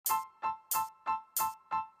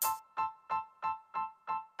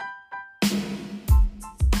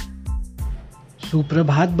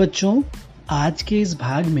सुप्रभात बच्चों। आज के इस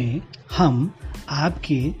भाग में हम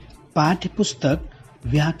आपके पाठ्य पुस्तक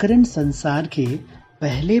व्याकरण संसार के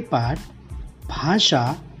पहले पाठ भाषा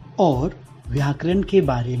और व्याकरण के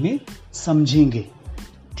बारे में समझेंगे।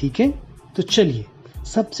 ठीक है, तो चलिए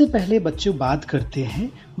सबसे पहले बच्चों बात करते हैं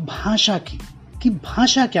भाषा की कि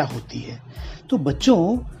भाषा क्या होती है। तो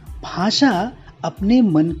बच्चों, भाषा अपने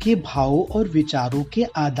मन के भावों और विचारों के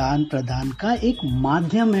आदान प्रदान का एक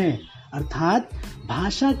माध्यम है। अर्थात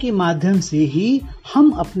भाषा के माध्यम से ही हम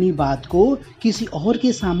अपनी बात को किसी और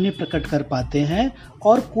के सामने प्रकट कर पाते हैं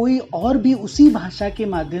और कोई और भी उसी भाषा के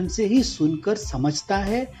माध्यम से ही सुनकर समझता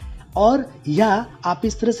है। और या आप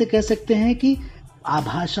इस तरह से कह सकते हैं कि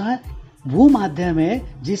भाषा वो माध्यम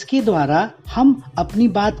है जिसके द्वारा हम अपनी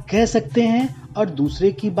बात कह सकते हैं और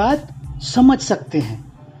दूसरे की बात समझ सकते हैं।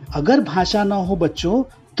 अगर भाषा ना हो बच्चों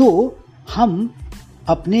तो हम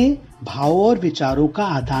अपने भावों और विचारों का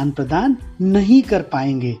आदान प्रदान नहीं कर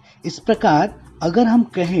पाएंगे। इस प्रकार अगर हम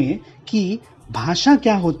कहें कि भाषा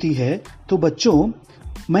क्या होती है तो बच्चों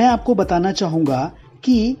मैं आपको बताना चाहूंगा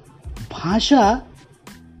कि भाषा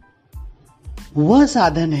वह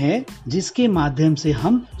साधन है जिसके माध्यम से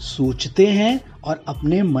हम सोचते हैं और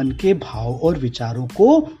अपने मन के भाव और विचारों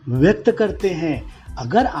को व्यक्त करते हैं।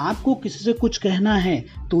 अगर आपको किसी से कुछ कहना है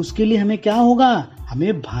तो उसके लिए हमें क्या होगा?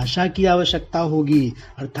 हमें भाषा की आवश्यकता होगी।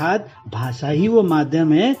 अर्थात भाषा ही वो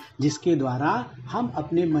माध्यम है जिसके द्वारा हम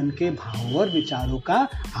अपने मन के भाव और विचारों का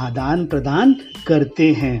आदान प्रदान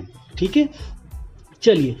करते हैं। ठीक है,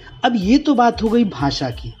 चलिए अब ये तो बात हो गई भाषा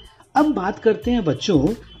की। अब बात करते हैं बच्चों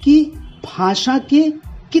कि भाषा के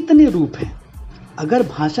कितने रूप हैं। अगर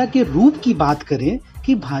भाषा के रूप की बात करें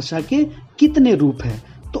कि भाषा के कितने रूप हैं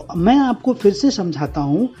तो मैं आपको फिर से समझाता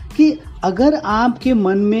हूं कि अगर आपके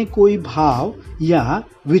मन में कोई भाव या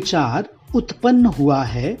विचार उत्पन्न हुआ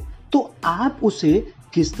है तो आप उसे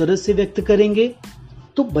किस तरह से व्यक्त करेंगे?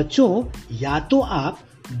 तो बच्चों या तो आप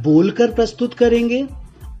बोलकर प्रस्तुत करेंगे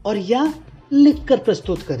और या लिखकर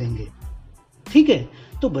प्रस्तुत करेंगे। ठीक है,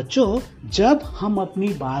 तो बच्चों जब हम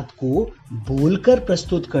अपनी बात को बोलकर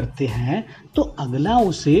प्रस्तुत करते हैं तो अगला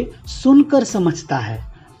उसे सुनकर समझता है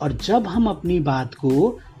और जब हम अपनी बात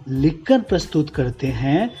को लिखकर प्रस्तुत करते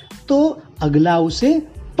हैं तो अगला उसे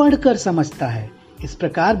पढ़कर समझता है। इस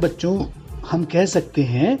प्रकार बच्चों हम कह सकते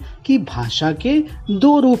हैं कि भाषा के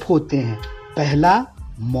दो रूप होते हैं, पहला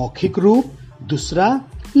मौखिक रूप, दूसरा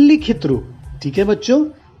लिखित रूप। ठीक है बच्चों,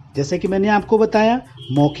 जैसे कि मैंने आपको बताया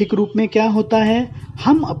मौखिक रूप में क्या होता है,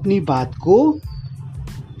 हम अपनी बात को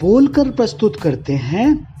बोलकर प्रस्तुत करते हैं,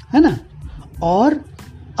 है ना, और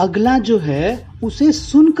अगला जो है उसे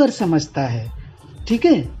सुनकर समझता है। ठीक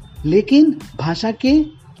है, लेकिन भाषा के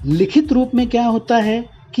लिखित रूप में क्या होता है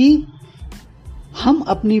कि हम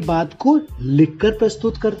अपनी बात को लिखकर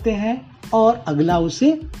प्रस्तुत करते हैं और अगला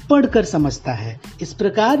उसे पढ़कर समझता है। इस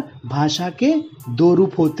प्रकार भाषा के दो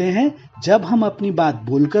रूप होते हैं। जब हम अपनी बात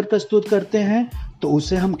बोलकर प्रस्तुत करते हैं तो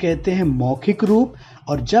उसे हम कहते हैं मौखिक रूप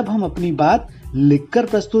और जब हम अपनी बात लिखकर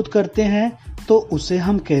प्रस्तुत करते हैं तो उसे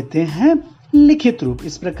हम कहते हैं लिखित रूप।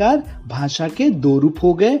 इस प्रकार भाषा के दो रूप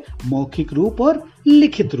हो गए, मौखिक रूप और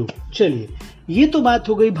लिखित रूप। चलिए ये तो बात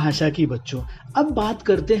हो गई भाषा की बच्चों। अब बात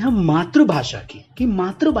करते हैं हम मातृभाषा की कि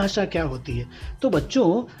मातृभाषा क्या होती है। तो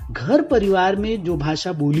बच्चों घर परिवार में जो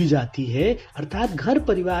भाषा बोली जाती है अर्थात घर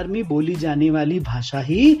परिवार में बोली जाने वाली भाषा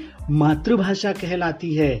ही मातृभाषा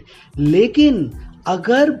कहलाती है। लेकिन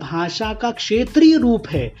अगर भाषा का क्षेत्रीय रूप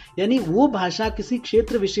है यानी वो भाषा किसी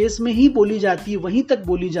क्षेत्र विशेष में ही बोली जाती है, वहीं तक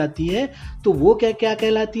बोली जाती है, तो वो क्या क्या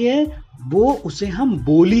कहलाती है? वो उसे हम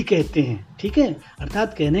बोली कहते हैं। ठीक है,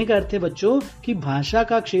 अर्थात कहने का अर्थ है बच्चों कि भाषा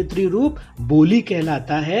का क्षेत्रीय रूप बोली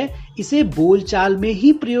कहलाता है। इसे बोलचाल में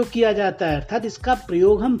ही प्रयोग किया जाता है, अर्थात इसका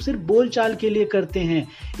प्रयोग हम सिर्फ बोलचाल के लिए करते हैं,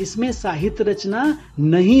 इसमें साहित्य रचना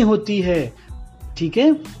नहीं होती है। ठीक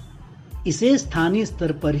है, इसे स्थानीय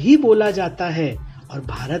स्तर पर ही बोला जाता है और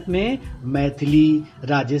भारत में मैथिली,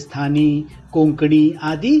 राजस्थानी, कोंकणी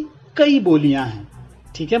आदि कई बोलियां हैं।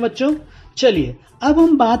 ठीक है बच्चों, चलिए अब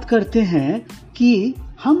हम बात करते हैं कि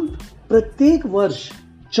हम प्रत्येक वर्ष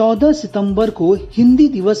 14 सितंबर को हिंदी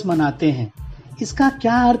दिवस मनाते हैं। इसका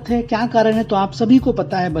क्या अर्थ है, क्या कारण है? तो आप सभी को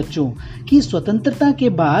पता है बच्चों कि स्वतंत्रता के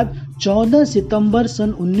बाद 14 सितंबर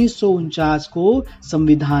सन 1949 को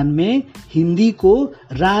संविधान में हिंदी को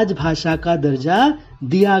राजभाषा का दर्जा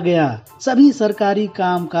दिया गया। सभी सरकारी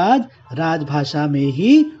कामकाज राजभाषा में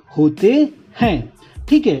ही होते हैं।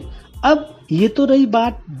 ठीक है, अब ये तो रही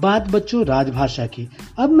बात बच्चों राजभाषा की।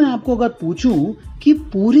 अब मैं आपको अगर पूछूं कि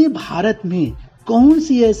पूरे भारत में कौन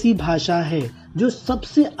सी ऐसी भाषा है जो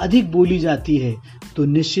सबसे अधिक बोली जाती है, तो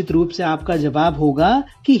निश्चित रूप से आपका जवाब होगा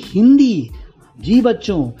कि हिंदी। जी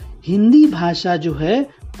बच्चों, हिंदी भाषा जो है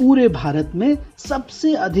पूरे भारत में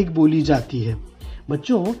सबसे अधिक बोली जाती है।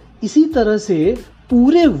 बच्चों, इसी तरह से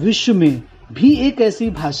पूरे विश्व में भी एक ऐसी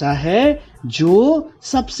भाषा है जो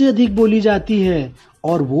सबसे अधिक बोली जाती है,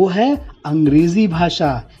 और वो है अंग्रेजी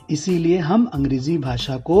भाषा। इसीलिए हम अंग्रेजी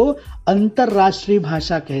भाषा को अंतर्राष्ट्रीय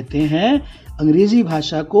भाषा कहते हैं। अंग्रेजी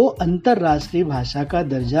भाषा को अंतर्राष्ट्रीय भाषा का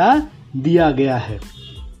दर्जा दिया गया है।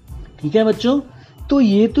 ठीक है बच्चों, तो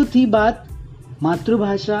ये तो थी बात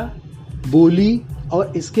मातृभाषा, बोली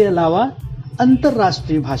और इसके अलावा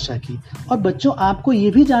अंतर्राष्ट्रीय भाषा की। और बच्चों, आपको ये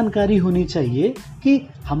भी जानकारी होनी चाहिए कि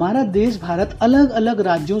हमारा देश भारत अलग अलग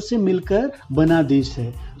राज्यों से मिलकर बना देश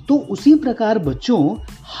है। तो उसी प्रकार बच्चों,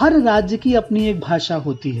 हर राज्य की अपनी एक भाषा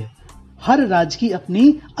होती है, हर राज्य की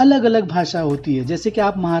अपनी अलग अलग भाषा होती है। जैसे कि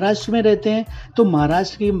आप महाराष्ट्र में रहते हैं तो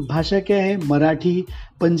महाराष्ट्र की भाषा क्या है? मराठी।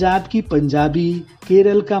 पंजाब की पंजाबी,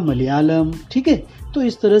 केरल का मलयालम। ठीक है, तो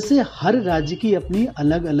इस तरह से हर राज्य की अपनी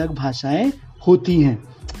अलग अलग भाषाएं होती हैं।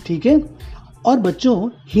 ठीक है, और बच्चों,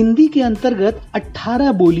 हिंदी के अंतर्गत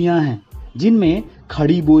 18 बोलियां हैं, जिनमें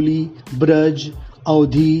खड़ी बोली, ब्रज,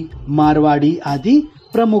 अवधी, मारवाड़ी आदि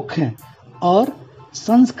प्रमुख हैं। और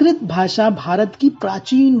संस्कृत भाषा भारत की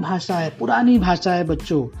प्राचीन भाषा है, पुरानी भाषा है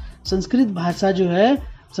बच्चों। संस्कृत भाषा जो है,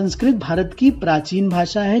 संस्कृत भारत की प्राचीन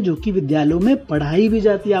भाषा है, जो कि विद्यालयों में पढ़ाई भी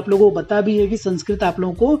जाती है। आप लोगों को पता भी है कि संस्कृत आप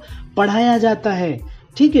लोगों को पढ़ाया जाता है।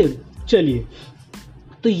 ठीक है, चलिए,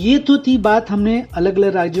 तो ये तो थी बात, हमने अलग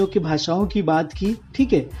अलग राज्यों की भाषाओं की बात की।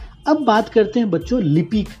 ठीक है, अब बात करते हैं बच्चों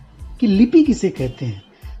लिपि की। लिपि किसे कहते हैं?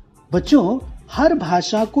 बच्चों, हर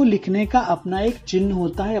भाषा को लिखने का अपना एक चिन्ह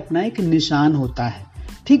होता है, अपना एक निशान होता है।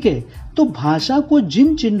 ठीक है, तो भाषा को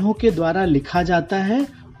जिन चिन्हों के द्वारा लिखा जाता है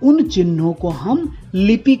उन चिन्हों को हम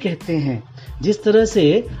लिपि कहते हैं। जिस तरह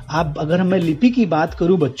से आप, अगर मैं लिपि की बात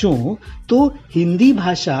करूं बच्चों, तो हिंदी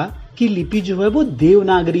भाषा की लिपि जो है वो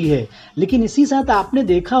देवनागरी है। लेकिन इसी साथ आपने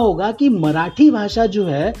देखा होगा कि मराठी भाषा जो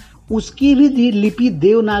है उसकी भी लिपि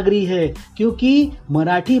देवनागरी है, क्योंकि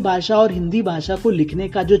मराठी भाषा और हिंदी भाषा को लिखने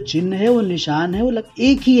का जो चिन्ह है, वो निशान है, वो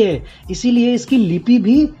एक ही है, इसीलिए इसकी लिपि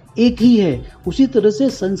भी एक ही है। उसी तरह से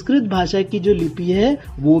संस्कृत भाषा की जो लिपि है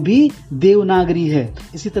वो भी देवनागरी है।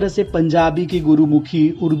 इसी तरह से पंजाबी की गुरुमुखी,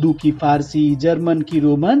 उर्दू की फारसी, जर्मन की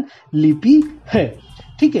रोमन लिपि है।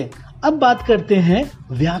 ठीक है, अब बात करते हैं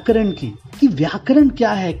व्याकरण की, कि व्याकरण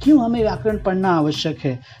क्या है, क्यों हमें व्याकरण पढ़ना आवश्यक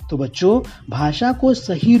है। तो बच्चों, भाषा को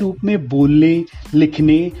सही रूप में बोलने,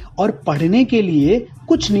 लिखने और पढ़ने के लिए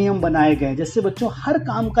कुछ नियम बनाए गए। जैसे बच्चों, हर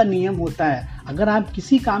काम का नियम होता है। अगर आप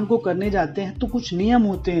किसी काम को करने जाते हैं तो कुछ नियम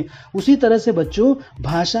होते हैं। उसी तरह से बच्चों,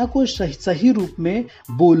 भाषा को सही रूप में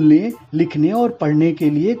बोलने, लिखने और पढ़ने के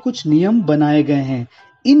लिए कुछ नियम बनाए गए हैं।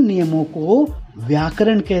 इन नियमों को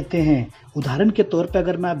व्याकरण कहते हैं। उदाहरण के तौर पर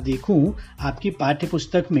अगर मैं आप देखूं, आपकी पाठ्य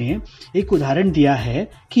पुस्तक में एक उदाहरण दिया है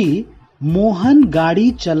कि मोहन गाड़ी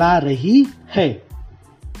चला रही है।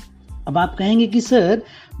 अब आप कहेंगे कि सर,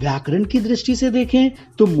 व्याकरण की दृष्टि से देखें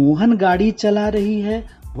तो मोहन गाड़ी चला रही है,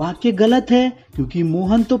 वाक्य गलत है, क्योंकि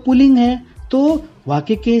मोहन तो पुल्लिंग है। तो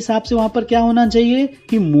वाक्य के हिसाब से वहां पर क्या होना चाहिए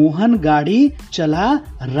कि मोहन गाड़ी चला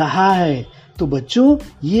रहा है। तो बच्चों,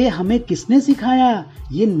 ये हमें किसने सिखाया?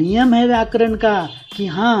 ये नियम है व्याकरण का कि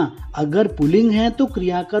हाँ, अगर पुल्लिंग है तो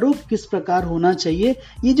क्रिया का रूप किस प्रकार होना चाहिए।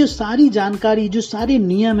 ये जो सारी जानकारी, जो सारे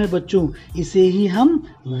नियम है बच्चों, इसे ही हम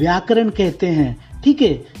व्याकरण कहते हैं। ठीक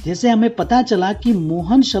है, जैसे हमें पता चला कि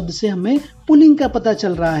मोहन शब्द से हमें पुल्लिंग का पता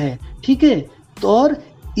चल रहा है। ठीक है, तो और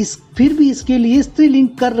फिर भी इसके लिए स्त्रीलिंग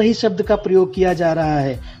कर रही शब्द का प्रयोग किया जा रहा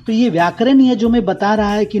है। तो ये व्याकरण ही है जो हमें बता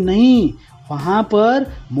रहा है कि नहीं, वहां पर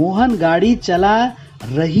मोहन गाड़ी चला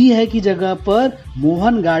रही है की जगह पर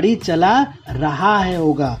मोहन गाड़ी चला रहा है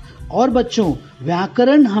होगा। और बच्चों,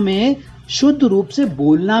 व्याकरण हमें शुद्ध रूप से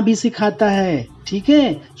बोलना भी सिखाता है। ठीक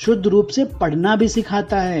है, शुद्ध रूप से पढ़ना भी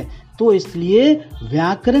सिखाता है। तो इसलिए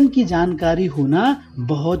व्याकरण की जानकारी होना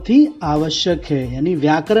बहुत ही आवश्यक है। यानी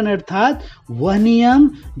व्याकरण अर्थात वह नियम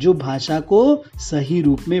जो भाषा को सही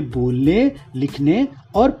रूप में बोलने, लिखने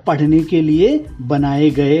और पढ़ने के लिए बनाए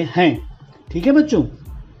गए हैं। ठीक है बच्चों,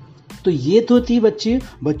 तो ये तो थी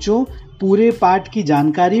बच्चों पूरे पाठ की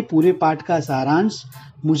जानकारी, पूरे पाठ का सारांश।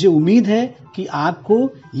 मुझे उम्मीद है कि आपको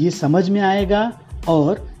ये समझ में आएगा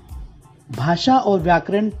और भाषा और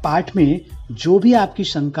व्याकरण पाठ में जो भी आपकी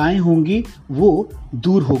शंकाएं होंगी वो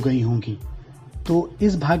दूर हो गई होंगी। तो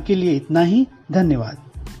इस भाग के लिए इतना ही। धन्यवाद।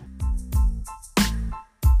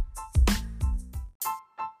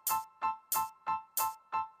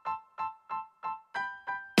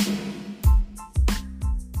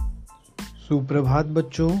 सुप्रभात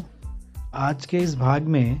बच्चों, आज के इस भाग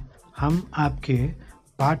में हम आपके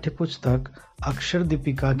पाठ्य पुस्तक अक्षर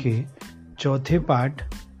दीपिका के चौथे पाठ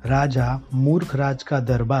राजा मूर्ख राज का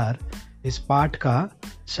दरबार, इस पाठ का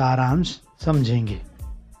सारांश समझेंगे।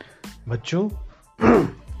 बच्चों,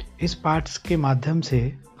 इस पाठ के माध्यम से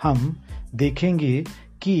हम देखेंगे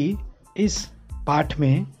कि इस पाठ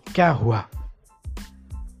में क्या हुआ।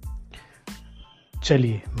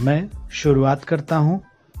 चलिए मैं शुरुआत करता हूँ।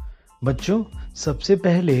 बच्चों, सबसे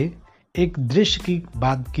पहले एक दृश्य की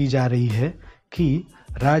बात की जा रही है कि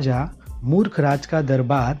राजा मूर्खराज का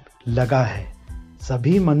दरबार लगा है।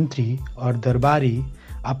 सभी मंत्री और दरबारी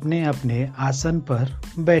अपने अपने आसन पर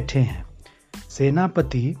बैठे हैं।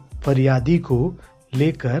 सेनापति फरियादी को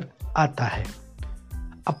लेकर आता है।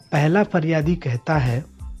 अब पहला फरियादी कहता है,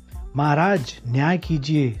 महाराज न्याय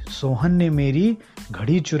कीजिए, सोहन ने मेरी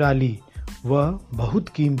घड़ी चुरा ली। वह बहुत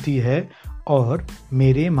कीमती है और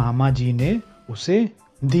मेरे मामा जी ने उसे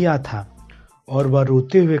दिया था। और वह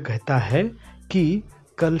रोते हुए कहता है कि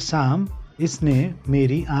कल शाम इसने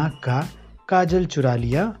मेरी आंख का काजल चुरा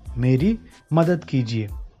लिया, मेरी मदद कीजिए।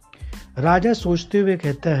 राजा सोचते हुए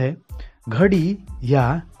कहता है, घड़ी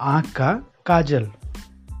या आंख का काजल।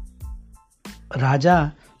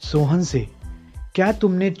 राजा सोहन से, क्या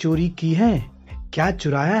तुमने चोरी की है? क्या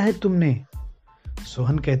चुराया है तुमने?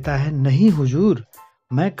 सोहन कहता है, नहीं हुजूर,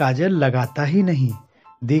 मैं काजल लगाता ही नहीं।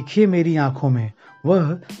 देखिए मेरी आंखों में।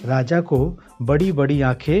 वह राजा को बड़ी बड़ी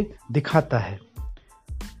आंखें दिखाता है।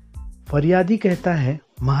 फरियादी कहता है,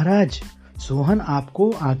 महाराज सोहन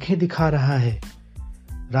आपको आंखें दिखा रहा है।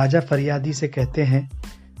 राजा फरियादी से कहते हैं,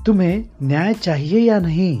 तुम्हें न्याय चाहिए या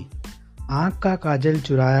नहीं? आंख का काजल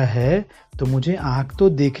चुराया है तो मुझे आंख तो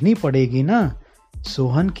देखनी पड़ेगी ना।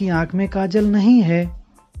 सोहन की आंख में काजल नहीं है।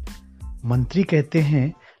 मंत्री कहते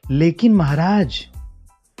हैं, लेकिन महाराज।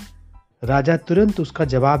 राजा तुरंत उसका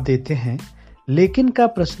जवाब देते हैं, लेकिन का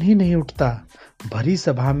प्रश्न ही नहीं उठता। भरी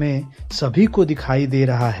सभा में सभी को दिखाई दे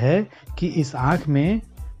रहा है कि इस आंख में,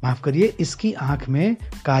 माफ करिए, इसकी आंख में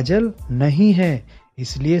काजल नहीं है,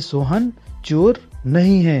 इसलिए सोहन चोर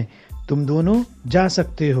नहीं है। तुम दोनों जा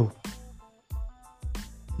सकते हो।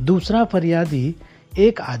 दूसरा फरियादी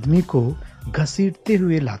एक आदमी को घसीटते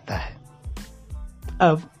हुए लाता है।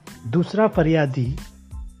 अब दूसरा फरियादी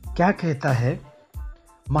क्या कहता है,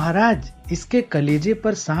 महाराज इसके कलेजे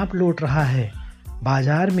पर सांप लौट रहा है।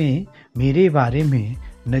 बाजार में मेरे बारे में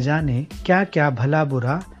न जाने क्या क्या भला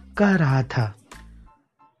बुरा कह रहा था।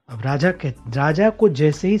 अब राजा को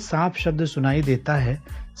जैसे ही सांप शब्द सुनाई देता है,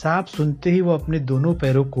 सांप सुनते ही वो अपने दोनों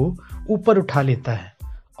पैरों को ऊपर उठा लेता है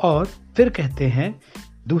और फिर कहते हैं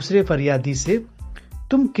दूसरे फरियादी से,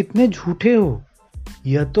 तुम कितने झूठे हो,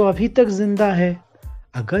 यह तो अभी तक जिंदा है।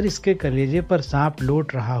 अगर इसके कलेजे पर सांप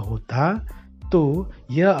लौट रहा होता तो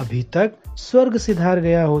यह अभी तक स्वर्ग सिधार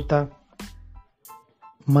गया होता।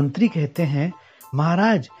 मंत्री कहते हैं,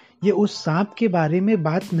 महाराज ये उस सांप के बारे में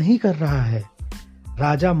बात नहीं कर रहा है।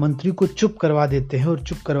 राजा मंत्री को चुप करवा देते हैं और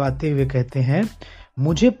चुप करवाते हुए कहते हैं,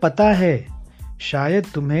 मुझे पता है शायद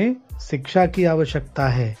तुम्हें शिक्षा की आवश्यकता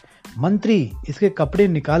है। मंत्री इसके कपड़े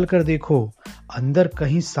निकाल कर देखो, अंदर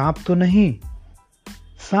कहीं सांप तो नहीं।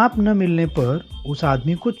 सांप न मिलने पर उस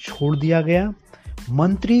आदमी को छोड़ दिया गया।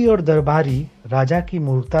 मंत्री और दरबारी राजा की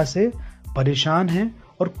मूर्खता से परेशान हैं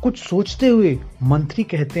और कुछ सोचते हुए मंत्री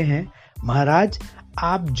कहते हैं, महाराज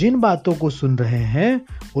आप जिन बातों को सुन रहे हैं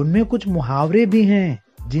उनमें कुछ मुहावरे भी हैं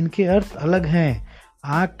जिनके अर्थ अलग हैं।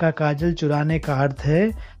 आंख का काजल चुराने का अर्थ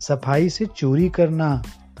है सफाई से चोरी करना।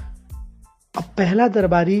 अब पहला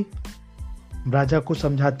दरबारी राजा को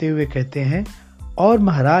समझाते हुए कहते हैं, और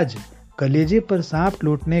महाराज कलेजे पर सांप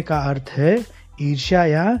लौटने का अर्थ है ईर्ष्या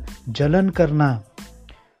या जलन करना।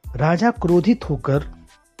 राजा क्रोधित होकर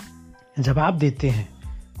जवाब देते हैं,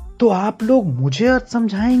 तो आप लोग मुझे अर्थ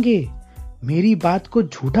समझाएंगे, मेरी बात को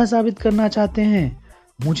झूठा साबित करना चाहते हैं।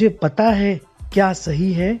 मुझे पता है क्या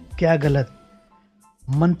सही है क्या गलत।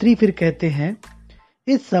 मंत्री फिर कहते हैं,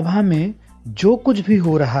 इस सभा में जो कुछ भी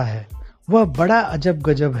हो रहा है वह बड़ा अजब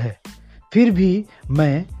गजब है, फिर भी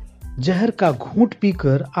मैं जहर का घूंट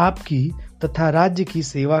पीकर आपकी तथा राज्य की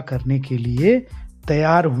सेवा करने के लिए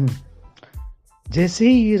तैयार हूं। जैसे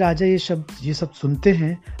ही ये राजा ये सब सुनते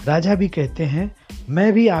हैं, राजा भी कहते हैं,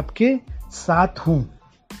 मैं भी आपके साथ हूं।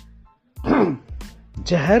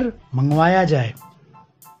 जहर मंगवाया जाए।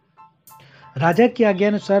 राजा की आज्ञा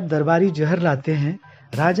अनुसार दरबारी जहर लाते हैं।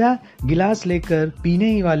 राजा गिलास लेकर पीने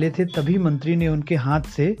ही वाले थे, तभी मंत्री ने उनके हाथ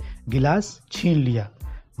से गिलास छीन लिया।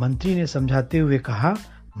 मंत्री ने समझाते हुए कहा,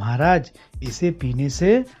 महाराज इसे पीने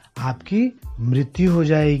से आपकी मृत्यु हो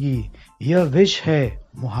जाएगी, यह विष है,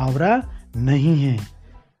 मुहावरा नहीं है।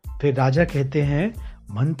 फिर राजा कहते हैं,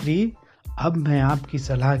 मंत्री अब मैं आपकी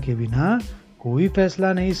सलाह के बिना कोई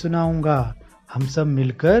फैसला नहीं सुनाऊंगा, हम सब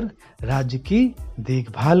मिलकर राज्य की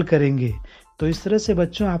देखभाल करेंगे। तो इस तरह से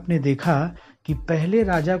बच्चों आपने देखा कि पहले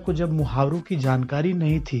राजा को जब मुहावरों की जानकारी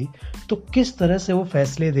नहीं थी तो किस तरह से वो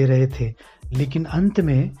फैसले दे रहे थे, लेकिन अंत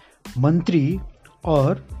में मंत्री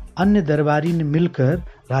और अन्य दरबारी ने मिलकर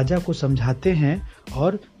राजा को समझाते हैं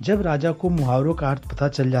और जब राजा को मुहावरों का अर्थ पता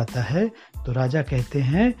चल जाता है तो राजा कहते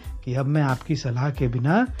हैं कि अब मैं आपकी सलाह के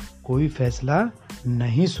बिना कोई फैसला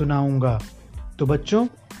नहीं सुनाऊंगा। तो बच्चों,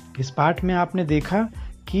 इस पाठ में आपने देखा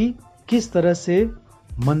कि किस तरह से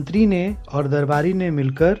मंत्री ने और दरबारी ने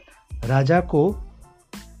मिलकर राजा को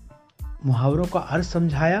मुहावरों का अर्थ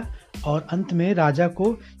समझाया और अंत में राजा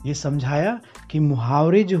को ये समझाया कि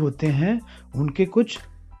मुहावरे जो होते हैं उनके कुछ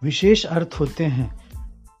विशेष अर्थ होते हैं।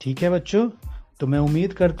 ठीक है बच्चों, तो मैं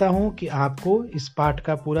उम्मीद करता हूँ कि आपको इस पाठ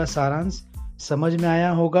का पूरा सारांश समझ में आया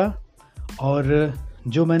होगा और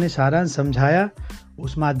जो मैंने सारांश समझाया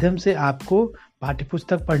उस माध्यम से आपको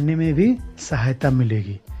पाठ्यपुस्तक पढ़ने में भी सहायता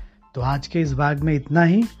मिलेगी। तो आज के इस भाग में इतना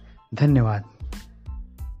ही। धन्यवाद।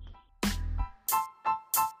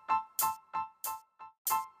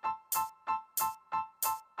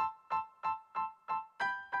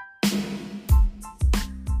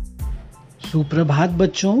 सुप्रभात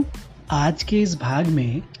बच्चों, आज के इस भाग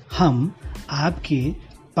में हम आपके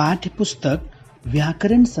पाठ्य पुस्तक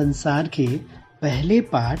व्याकरण संसार के पहले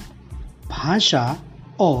पाठ भाषा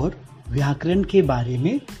और व्याकरण के बारे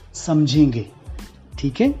में समझेंगे।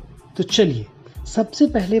 ठीक है, तो चलिए सबसे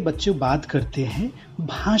पहले बच्चों बात करते हैं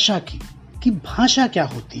भाषा की कि भाषा क्या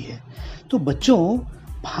होती है। तो बच्चों,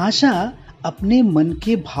 भाषा अपने मन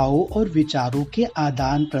के भावों और विचारों के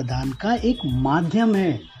आदान प्रदान का एक माध्यम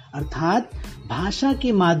है। अर्थात भाषा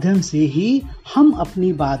के माध्यम से ही हम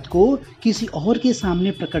अपनी बात को किसी और के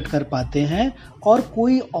सामने प्रकट कर पाते हैं और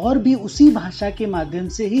कोई और भी उसी भाषा के माध्यम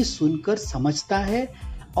से ही सुनकर समझता है।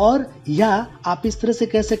 और या आप इस तरह से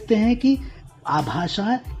कह सकते हैं कि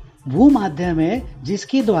भाषा वो माध्यम है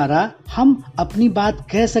जिसके द्वारा हम अपनी बात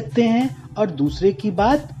कह सकते हैं और दूसरे की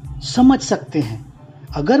बात समझ सकते हैं।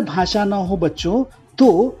 अगर भाषा ना हो बच्चों तो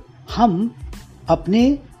हम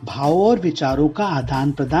अपने भावों और विचारों का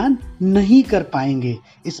आदान प्रदान नहीं कर पाएंगे।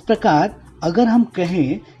 इस प्रकार अगर हम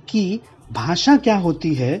कहें कि भाषा क्या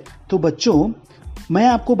होती है तो बच्चों मैं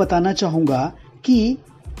आपको बताना चाहूंगा कि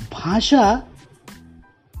भाषा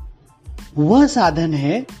वह साधन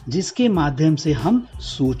है जिसके माध्यम से हम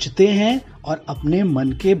सोचते हैं और अपने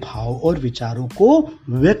मन के भाव और विचारों को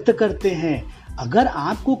व्यक्त करते हैं। अगर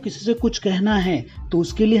आपको किसी से कुछ कहना है तो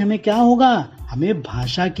उसके लिए हमें क्या होगा? हमें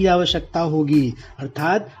भाषा की आवश्यकता होगी।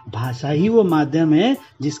 अर्थात भाषा ही वो माध्यम है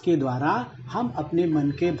जिसके द्वारा हम अपने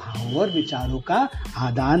मन के भाव और विचारों का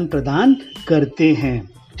आदान प्रदान करते हैं।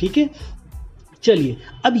 ठीक है, चलिए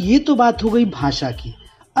अब ये तो बात हो गई भाषा की।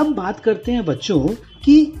 अब बात करते हैं बच्चों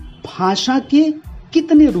कि भाषा के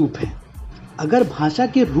कितने रूप हैं। अगर भाषा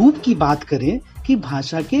के रूप की बात करें कि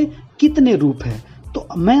भाषा के कितने रूप हैं तो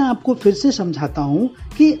मैं आपको फिर से समझाता हूं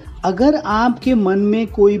कि अगर आपके मन में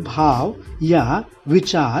कोई भाव या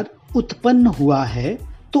विचार उत्पन्न हुआ है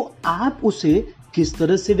तो आप उसे किस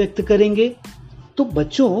तरह से व्यक्त करेंगे? तो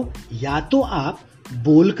बच्चों या तो आप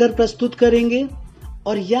बोलकर प्रस्तुत करेंगे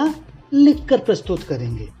और या लिखकर प्रस्तुत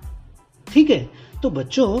करेंगे। ठीक है, तो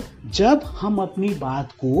बच्चों जब हम अपनी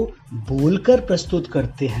बात को बोलकर प्रस्तुत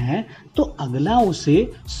करते हैं तो अगला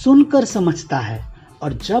उसे सुनकर समझता है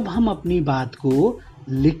और जब हम अपनी बात को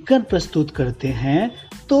लिखकर प्रस्तुत करते हैं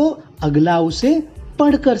तो अगला उसे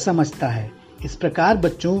पढ़कर समझता है। इस प्रकार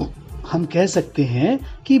बच्चों हम कह सकते हैं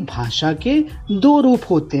कि भाषा के दो रूप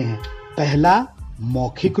होते हैं, पहला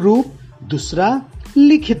मौखिक रूप, दूसरा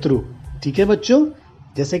लिखित रूप। ठीक है बच्चों,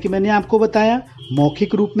 जैसे कि मैंने आपको बताया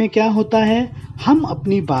मौखिक रूप में क्या होता है, हम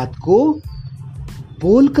अपनी बात को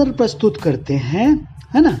बोलकर प्रस्तुत करते हैं,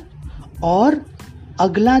 है ना, और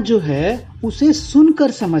अगला जो है उसे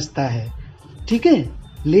सुनकर समझता है। ठीक है,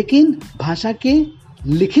 लेकिन भाषा के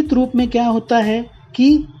लिखित रूप में क्या होता है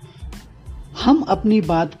कि हम अपनी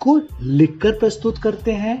बात को लिखकर प्रस्तुत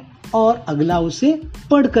करते हैं और अगला उसे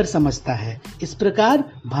पढ़कर समझता है। इस प्रकार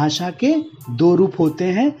भाषा के दो रूप होते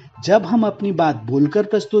हैं। जब हम अपनी बात बोलकर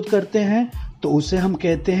प्रस्तुत करते हैं तो उसे हम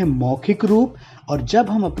कहते हैं मौखिक रूप और जब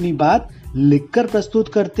हम अपनी बात लिखकर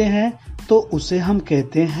प्रस्तुत करते हैं तो उसे हम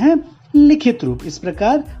कहते हैं लिखित रूप। इस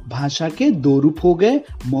प्रकार भाषा के दो रूप हो गए,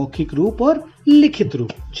 मौखिक रूप और लिखित रूप।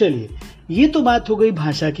 चलिए ये तो बात हो गई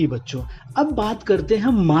भाषा की बच्चों। अब बात करते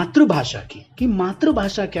हैं मातृभाषा की कि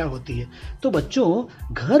मातृभाषा क्या होती है। तो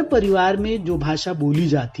बच्चों घर परिवार में जो भाषा बोली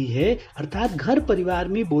जाती है अर्थात घर परिवार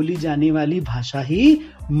में बोली जाने वाली भाषा ही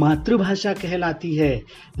मातृभाषा कहलाती है।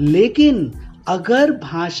 लेकिन अगर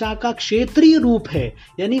भाषा का क्षेत्रीय रूप है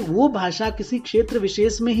यानी वो भाषा किसी क्षेत्र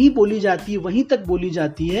विशेष में ही बोली जाती है, वहीं तक बोली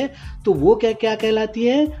जाती है, तो वो क्या क्या कहलाती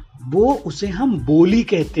है? वो उसे हम बोली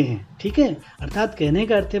कहते हैं। ठीक है, अर्थात कहने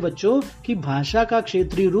का अर्थ है बच्चों कि भाषा का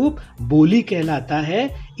क्षेत्रीय रूप बोली कहलाता है।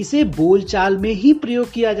 इसे बोलचाल में ही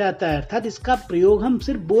प्रयोग किया जाता है, अर्थात इसका प्रयोग हम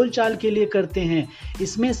सिर्फ बोलचाल के लिए करते हैं,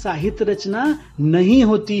 इसमें साहित्य रचना नहीं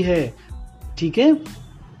होती है। ठीक है,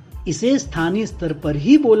 इसे स्थानीय स्तर पर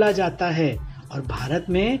ही बोला जाता है और भारत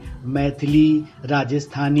में मैथिली,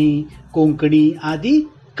 राजस्थानी, कोंकणी आदि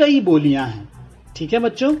कई बोलियां हैं। ठीक है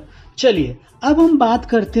बच्चों, चलिए अब हम बात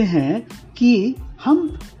करते हैं कि हम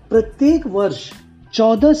प्रत्येक वर्ष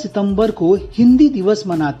 14 सितंबर को हिंदी दिवस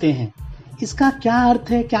मनाते हैं। इसका क्या अर्थ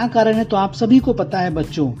है, क्या कारण है, तो आप सभी को पता है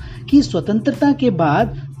बच्चों कि स्वतंत्रता के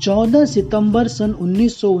बाद 14 सितंबर सन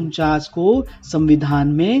 1949 को संविधान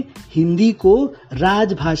में हिंदी को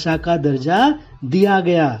राजभाषा का दर्जा दिया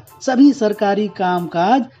गया। सभी सरकारी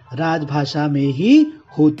कामकाज राजभाषा में ही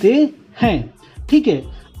होते हैं। ठीक है,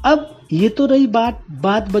 अब ये तो रही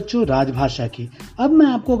बात बच्चों राजभाषा की। अब मैं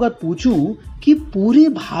आपको अगर पूछूं कि पूरे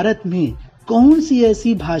भारत में कौन सी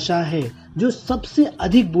ऐसी भाषा है जो सबसे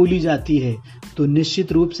अधिक बोली जाती है, तो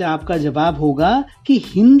निश्चित रूप से आपका जवाब होगा कि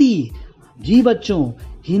हिंदी। जी बच्चों,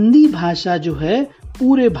 हिंदी भाषा जो है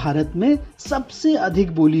पूरे भारत में सबसे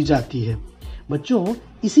अधिक बोली जाती है। बच्चों,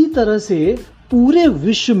 इसी तरह से पूरे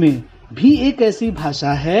विश्व में भी एक ऐसी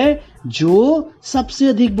भाषा है जो सबसे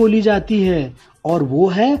अधिक बोली जाती है और वो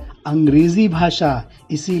है अंग्रेजी भाषा।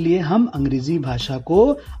 इसीलिए हम अंग्रेजी भाषा को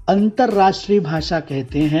अंतर्राष्ट्रीय भाषा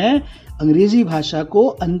कहते हैं। अंग्रेजी भाषा को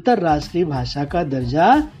अंतर्राष्ट्रीय भाषा का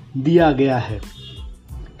दर्जा दिया गया है।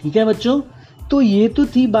 ठीक है बच्चों, तो ये तो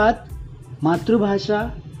थी बात मातृभाषा,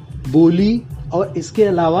 बोली और इसके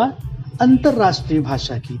अलावा अंतर्राष्ट्रीय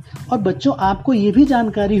भाषा की। और बच्चों, आपको ये भी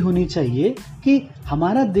जानकारी होनी चाहिए कि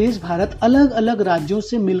हमारा देश भारत अलग अलग राज्यों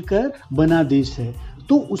से मिलकर बना देश है।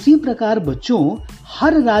 तो उसी प्रकार बच्चों,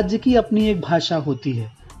 हर राज्य की अपनी एक भाषा होती है,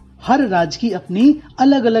 हर राज्य की अपनी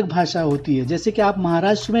अलग अलग भाषा होती है। जैसे कि आप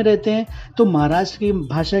महाराष्ट्र में रहते हैं तो महाराष्ट्र की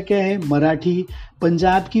भाषा क्या है, मराठी,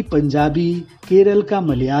 पंजाब की पंजाबी, केरल का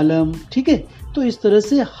मलयालम। ठीक है, तो इस तरह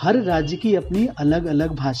से हर राज्य की अपनी अलग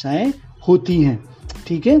अलग भाषाएं होती हैं।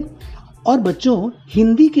 ठीक है, और बच्चों,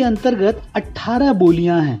 हिंदी के अंतर्गत 18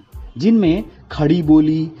 बोलियां हैं, जिनमें खड़ी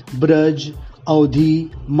बोली, ब्रज,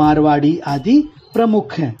 अवधी, मारवाड़ी आदि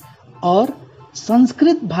प्रमुख हैं। और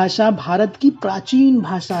संस्कृत भाषा भारत की प्राचीन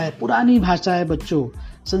भाषा है, पुरानी भाषा है बच्चों।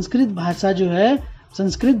 संस्कृत भाषा जो है,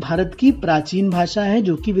 संस्कृत भारत की प्राचीन भाषा है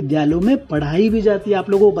जो कि विद्यालयों में पढ़ाई भी जाती है। आप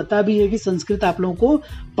लोगों को पता भी है कि संस्कृत आप लोगों को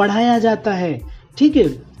पढ़ाया जाता है। ठीक है,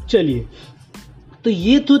 चलिए, तो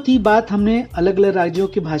ये तो थी बात, हमने अलग अलग राज्यों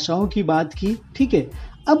की भाषाओं की बात की। ठीक है,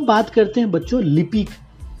 अब बात करते हैं बच्चों लिपि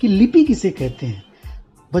की। लिपि किसे कहते हैं?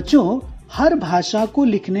 बच्चों, हर भाषा को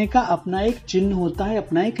लिखने का अपना एक चिन्ह होता है,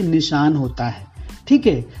 अपना एक निशान होता है। ठीक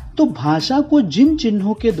है, तो भाषा को जिन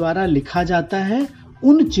चिन्हों के द्वारा लिखा जाता है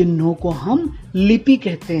उन चिन्हों को हम लिपि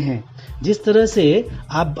कहते हैं। जिस तरह से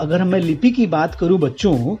आप, अगर मैं लिपि की बात करूं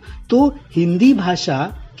बच्चों, तो हिंदी भाषा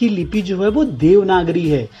की लिपि जो है वो देवनागरी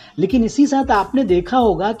है। लेकिन इसी साथ आपने देखा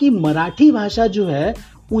होगा कि मराठी भाषा जो है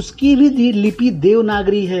उसकी भी लिपि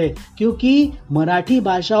देवनागरी है, क्योंकि मराठी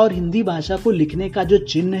भाषा और हिंदी भाषा को लिखने का जो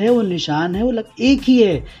चिन्ह है, वो निशान है, वो एक ही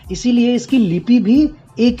है, इसीलिए इसकी लिपि भी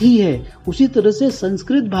एक ही है। उसी तरह से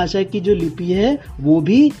संस्कृत भाषा की जो लिपि है वो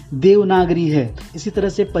भी देवनागरी है। इसी तरह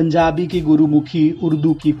से पंजाबी की गुरुमुखी,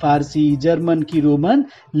 उर्दू की फारसी, जर्मन की रोमन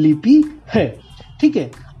लिपि है। ठीक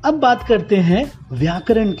है, अब बात करते हैं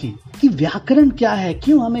व्याकरण की, कि व्याकरण क्या है,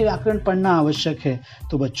 क्यों हमें व्याकरण पढ़ना आवश्यक है।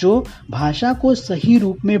 तो बच्चों, भाषा को सही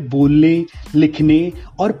रूप में बोलने, लिखने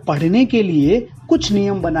और पढ़ने के लिए कुछ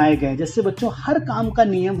नियम बनाए गए। जैसे बच्चों, हर काम का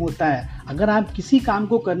नियम होता है, अगर आप किसी काम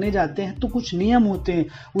को करने जाते हैं तो कुछ नियम होते हैं।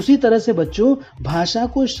 उसी तरह से बच्चों, भाषा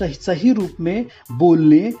को सही रूप में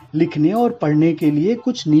बोलने, लिखने और पढ़ने के लिए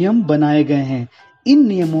कुछ नियम बनाए गए हैं। इन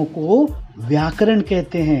नियमों को व्याकरण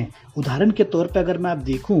कहते हैं। उदाहरण के तौर पर अगर मैं आप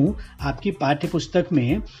देखूं, आपकी पाठ्य पुस्तक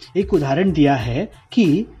में एक उदाहरण दिया है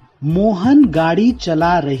कि मोहन गाड़ी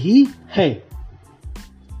चला रही है।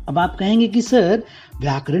 अब आप कहेंगे कि सर,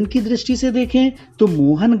 व्याकरण की दृष्टि से देखें तो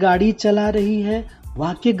मोहन गाड़ी चला रही है,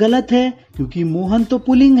 वाक्य गलत है, क्योंकि मोहन तो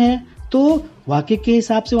पुल्लिंग है। तो वाक्य के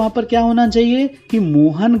हिसाब से वहां पर क्या होना चाहिए कि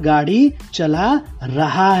मोहन गाड़ी चला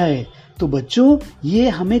रहा है। तो बच्चों, ये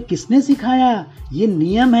हमें किसने सिखाया? ये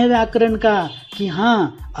नियम है व्याकरण का कि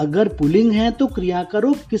हाँ, अगर पुल्लिंग है तो क्रिया का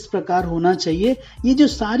रूप किस प्रकार होना चाहिए। ये जो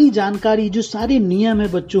सारी जानकारी, जो सारे नियम है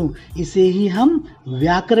बच्चों, इसे ही हम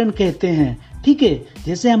व्याकरण कहते हैं। ठीक है,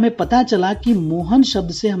 जैसे हमें पता चला कि मोहन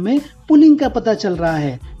शब्द से हमें पुल्लिंग का पता चल रहा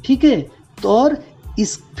है। ठीक है, तो और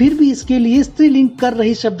फिर भी इसके लिए स्त्रीलिंग कर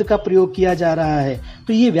रही शब्द का प्रयोग किया जा रहा है।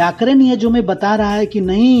 तो ये व्याकरण ही है जो हमें बता रहा है कि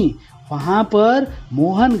नहीं, वहां पर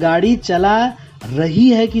मोहन गाड़ी चला रही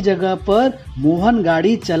है की जगह पर मोहन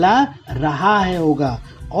गाड़ी चला रहा है होगा।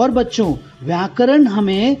 और बच्चों, व्याकरण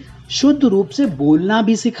हमें शुद्ध रूप से बोलना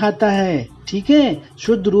भी सिखाता है, ठीक है,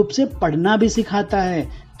 शुद्ध रूप से पढ़ना भी सिखाता है।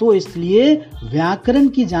 तो इसलिए व्याकरण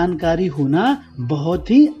की जानकारी होना बहुत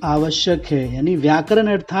ही आवश्यक है। यानी व्याकरण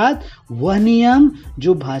अर्थात वह नियम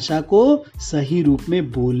जो भाषा को सही रूप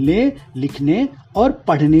में बोलने, लिखने और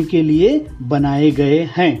पढ़ने के लिए बनाए गए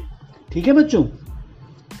हैं। ठीक है बच्चों,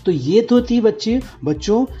 तो ये तो थी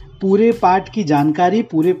बच्चों पूरे पाठ की जानकारी,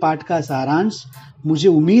 पूरे पाठ का सारांश। मुझे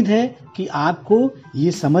उम्मीद है कि आपको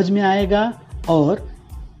ये समझ में आएगा और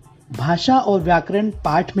भाषा और व्याकरण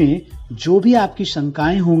पाठ में जो भी आपकी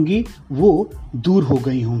शंकाएं होंगी वो दूर हो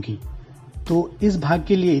गई होंगी। तो इस भाग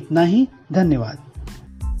के लिए इतना ही। धन्यवाद।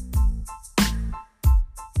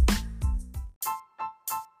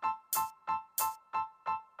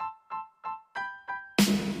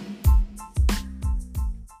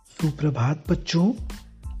 सुप्रभात बच्चों,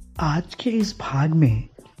 आज के इस भाग में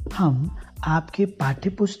हम आपके पाठ्य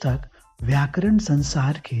पुस्तक व्याकरण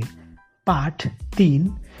संसार के पाठ 3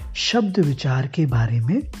 शब्द विचार के बारे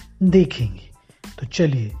में देखेंगे। तो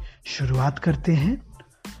चलिए शुरुआत करते हैं।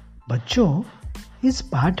 बच्चों, इस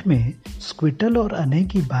पाठ में स्क्विटल और अनय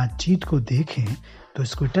की बातचीत को देखें तो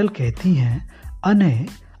स्क्विटल कहती हैं, अनय,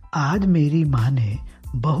 आज मेरी माँ ने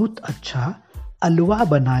बहुत अच्छा अलवा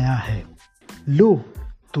बनाया है, लो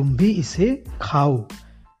तुम भी इसे खाओ।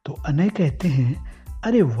 तो अनय कहते हैं,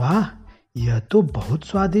 अरे वाह, यह तो बहुत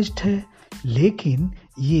स्वादिष्ट है, लेकिन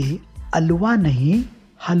ये अलवा नहीं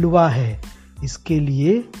हलवा है। इसके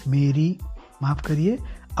लिए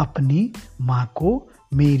अपनी माँ को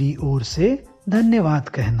मेरी ओर से धन्यवाद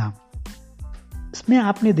कहना। इसमें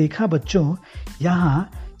आपने देखा बच्चों, यहाँ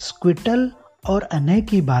स्क्विटल और अनय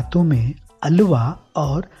की बातों में अलवा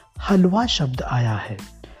और हलवा शब्द आया है।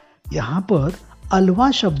 यहाँ पर अलवा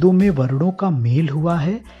शब्दों में वर्णों का मेल हुआ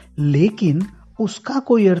है, लेकिन उसका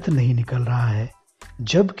कोई अर्थ नहीं निकल रहा है,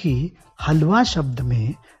 जबकि हलवा शब्द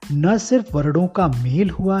में न सिर्फ वर्णों का मेल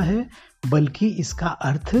हुआ है बल्कि इसका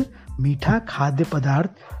अर्थ मीठा खाद्य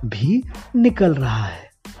पदार्थ भी निकल रहा है।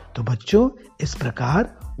 तो बच्चों, इस प्रकार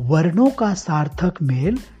वर्णों का सार्थक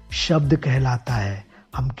मेल शब्द कहलाता है।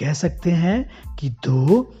 हम कह सकते हैं कि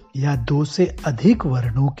 2 या 2 से अधिक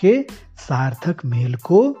वर्णों के सार्थक मेल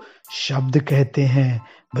को शब्द कहते हैं।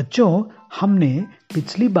 बच्चों, हमने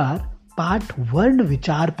पिछली बार पाठ वर्ण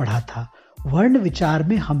विचार पढ़ा था। वर्ण विचार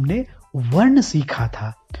में हमने वर्ण सीखा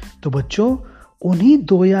था। तो बच्चों, उन्हीं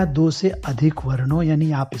 2 या 2 से अधिक वर्णों,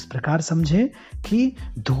 यानी आप इस प्रकार समझें कि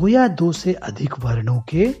 2 या 2 से अधिक वर्णों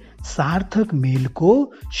के सार्थक मेल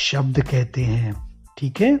को शब्द कहते हैं।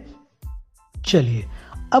 ठीक है, चलिए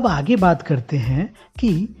अब आगे बात करते हैं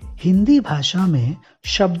कि हिंदी भाषा में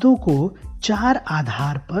शब्दों को 4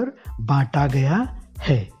 आधार पर बांटा गया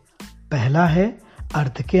है। पहला है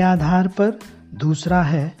अर्थ के आधार पर, दूसरा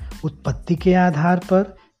है उत्पत्ति के आधार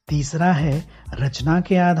पर, तीसरा है रचना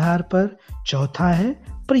के आधार पर, चौथा है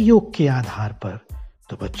प्रयोग के आधार पर।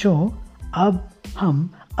 तो बच्चों, अब हम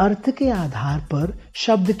अर्थ के आधार पर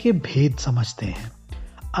शब्द के भेद समझते हैं।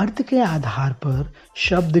 अर्थ के आधार पर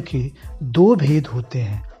शब्द के 2 भेद होते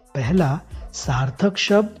हैं। पहला सार्थक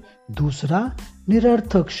शब्द, दूसरा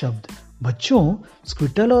निरर्थक शब्द। बच्चों,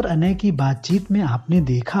 स्क्विटल और अनय की बातचीत में आपने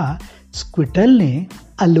देखा, स्क्विटल ने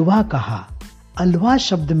अलवा कहा। अलवा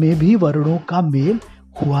शब्द में भी वर्णों का मेल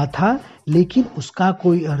हुआ था, लेकिन उसका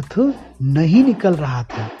कोई अर्थ नहीं निकल रहा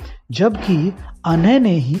था, जबकि अनय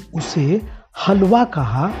ने ही उसे हलवा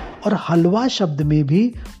कहा और हलवा शब्द में भी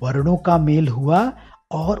वर्णों का मेल हुआ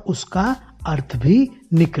और उसका अर्थ भी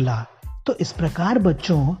निकला। तो इस प्रकार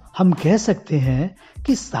बच्चों, हम कह सकते हैं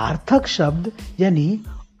कि सार्थक शब्द यानी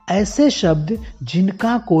ऐसे शब्द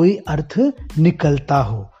जिनका कोई अर्थ निकलता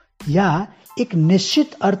हो या एक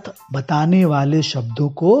निश्चित अर्थ बताने वाले शब्दों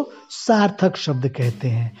को सार्थक शब्द कहते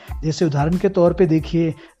हैं। जैसे उदाहरण के तौर पे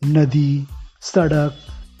देखिए, नदी, सड़क,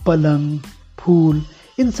 पलंग, फूल,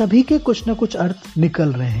 इन सभी के कुछ न कुछ अर्थ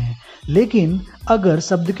निकल रहे हैं। लेकिन अगर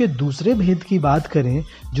शब्द के दूसरे भेद की बात करें,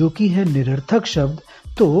 जो कि है निरर्थक शब्द,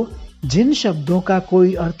 तो जिन शब्दों का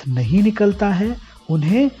कोई अर्थ नहीं निकलता है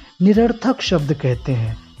उन्हें निरर्थक शब्द कहते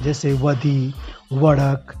हैं। जैसे वदी,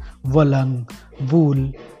 वड़क, वलंग,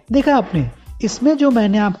 वूल। देखा आपने, इसमें जो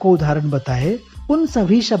मैंने आपको उदाहरण बताए उन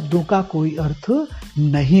सभी शब्दों का कोई अर्थ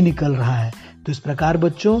नहीं निकल रहा है। तो इस प्रकार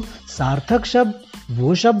बच्चों, सार्थक शब्द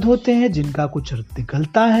वो शब्द होते हैं जिनका कुछ अर्थ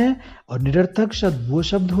निकलता है और निरर्थक शब्द वो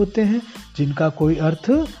शब्द होते हैं जिनका कोई अर्थ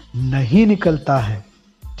नहीं निकलता है।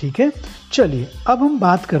 ठीक है, चलिए अब हम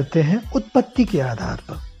बात करते हैं उत्पत्ति के आधार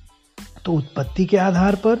पर। तो उत्पत्ति के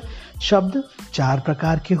आधार पर शब्द 4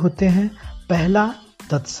 प्रकार के होते हैं। पहला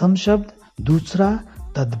तत्सम शब्द, दूसरा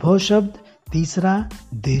तद्भव शब्द, तीसरा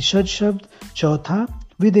देशज शब्द, चौथा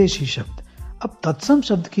विदेशी शब्द। अब तत्सम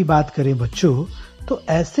शब्द की बात करें बच्चों, तो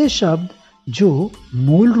ऐसे शब्द जो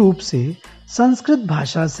मूल रूप से संस्कृत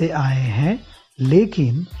भाषा से आए हैं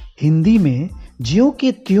लेकिन हिंदी में ज्यों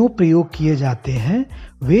के त्यों प्रयोग किए जाते हैं,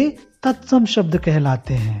 वे तत्सम शब्द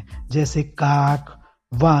कहलाते हैं। जैसे काक,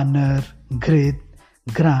 वानर, घृत,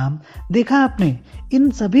 ग्राम। देखा आपने, इन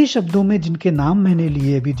सभी शब्दों में जिनके नाम मैंने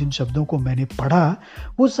लिए, अभी जिन शब्दों को मैंने पढ़ा,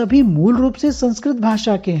 वो सभी मूल रूप से संस्कृत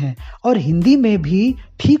भाषा के हैं और हिंदी में भी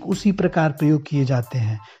ठीक उसी प्रकार प्रयोग किए जाते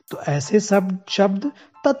हैं। तो ऐसे सब शब्द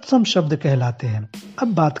तत्सम शब्द कहलाते हैं।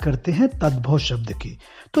 अब बात करते हैं तद्भव शब्द की।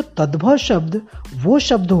 तो तद्भव शब्द वो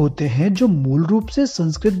शब्द होते हैं जो मूल रूप से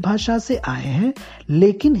संस्कृत भाषा से आए हैं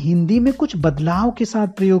लेकिन हिंदी में कुछ बदलाव के साथ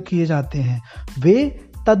प्रयोग किए जाते हैं, वे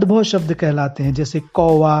तद्भव शब्द कहलाते हैं। जैसे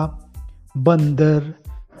कौवा, बंदर,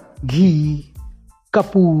 घी,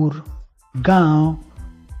 कपूर, गांव।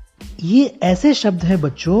 ये ऐसे शब्द हैं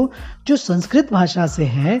बच्चों जो संस्कृत भाषा से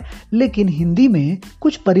हैं लेकिन हिंदी में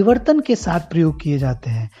कुछ परिवर्तन के साथ प्रयोग किए जाते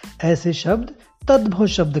हैं। ऐसे शब्द तद्भव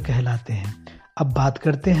शब्द कहलाते हैं। अब बात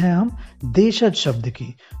करते हैं हम देशज शब्द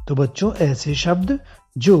की। तो बच्चों ऐसे शब्द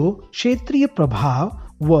जो क्षेत्रीय प्रभाव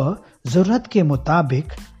व जरूरत के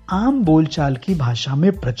मुताबिक आम बोलचाल की भाषा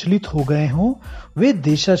में प्रचलित हो गए हों, वे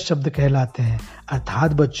देशज शब्द कहलाते हैं।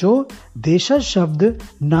 अर्थात बच्चों देशज शब्द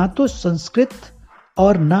ना तो संस्कृत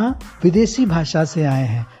और ना विदेशी भाषा से आए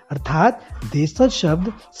हैं। अर्थात देशज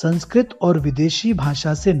शब्द संस्कृत और विदेशी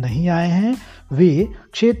भाषा से नहीं आए हैं, वे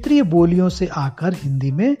क्षेत्रीय बोलियों से आकर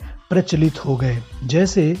हिंदी में प्रचलित हो गए।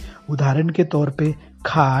 जैसे उदाहरण के तौर पे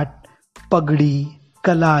खाट, पगड़ी,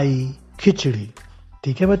 कलाई, खिचड़ी।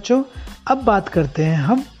 ठीक है बच्चों। अब बात करते हैं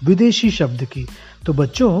हम विदेशी शब्द की। तो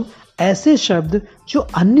बच्चों ऐसे शब्द जो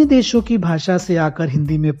अन्य देशों की भाषा से आकर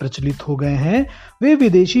हिंदी में प्रचलित हो गए हैं, वे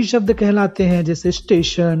विदेशी शब्द कहलाते हैं। जैसे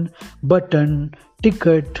स्टेशन, बटन,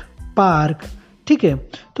 टिकट, पार्क। ठीक है।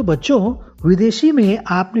 तो बच्चों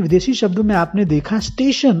विदेशी शब्दों में आपने देखा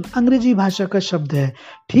स्टेशन अंग्रेजी भाषा का शब्द है।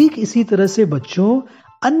 ठीक इसी तरह से बच्चों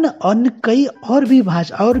अन्य कई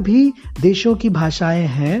और भी देशों की भाषाएं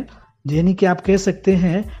हैं, यानी कि आप कह सकते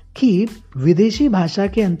हैं कि विदेशी भाषा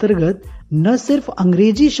के अंतर्गत न सिर्फ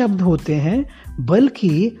अंग्रेजी शब्द होते हैं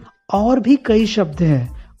बल्कि और भी कई शब्द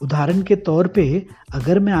हैं। उदाहरण के तौर पे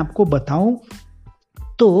अगर मैं आपको बताऊं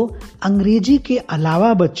तो अंग्रेजी के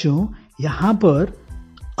अलावा बच्चों यहाँ पर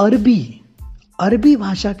अरबी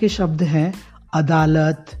भाषा के शब्द हैं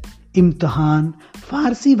अदालत, इम्तिहान।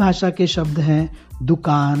 फारसी भाषा के शब्द हैं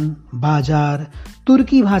दुकान, बाजार।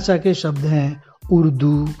 तुर्की भाषा के शब्द हैं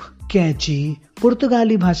उर्दू, कैंची।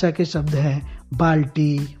 पुर्तगाली भाषा के शब्द हैं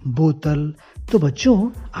बाल्टी, बोतल। तो बच्चों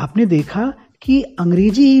आपने देखा कि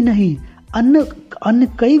अंग्रेजी ही नहीं अन्य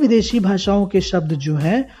कई विदेशी भाषाओं के शब्द जो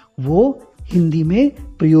हैं वो हिंदी में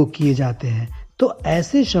प्रयोग किए जाते हैं। तो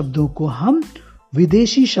ऐसे शब्दों को हम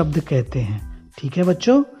विदेशी शब्द कहते हैं। ठीक है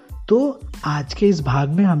बच्चों। तो आज के इस भाग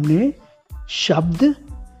में हमने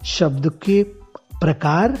शब्द के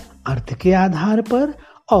प्रकार, अर्थ के आधार पर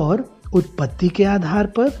और उत्पत्ति के आधार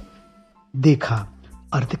पर देखा।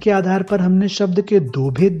 अर्थ के आधार पर हमने शब्द के दो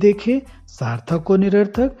भेद देखे, सार्थक और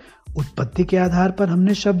निरर्थक। उत्पत्ति के आधार पर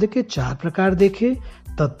हमने शब्द के 4 प्रकार देखे,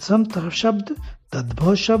 तत्सम शब्द,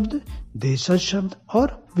 तद्भव शब्द, देशज शब्द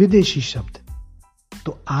और विदेशी शब्द।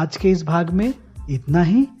 तो आज के इस भाग में इतना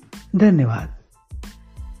ही। धन्यवाद।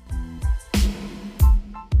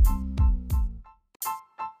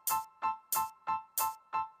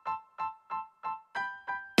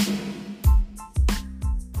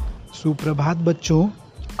 सुप्रभात बच्चों।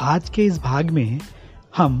 आज के इस भाग में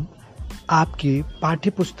हम आपके पाठ्य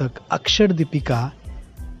पुस्तक अक्षर दीपिका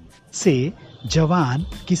से जवान,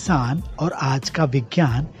 किसान और आज का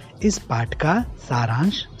विज्ञान इस पाठ का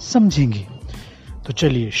सारांश समझेंगे। तो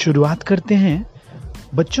चलिए शुरुआत करते हैं।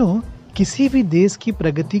 बच्चों किसी भी देश की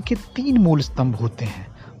प्रगति के 3 मूल स्तंभ होते हैं।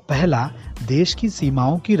 पहला देश की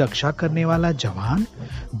सीमाओं की रक्षा करने वाला जवान,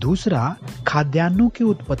 दूसरा खाद्यान्नों की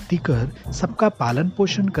उत्पत्ति कर सबका पालन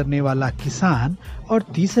पोषण करने वाला किसान और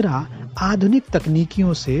तीसरा आधुनिक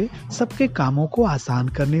तकनीकियों से सबके कामों को आसान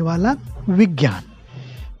करने वाला विज्ञान।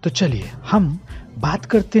 तो चलिए हम बात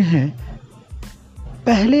करते हैं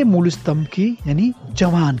पहले मूल स्तंभ की यानी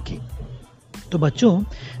जवान की। तो बच्चों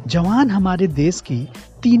जवान हमारे देश की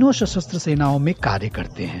तीनों सशस्त्र सेनाओं में कार्य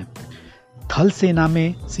करते हैं। थल सेना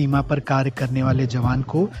में सीमा पर कार्य करने वाले जवान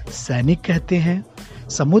को सैनिक कहते हैं।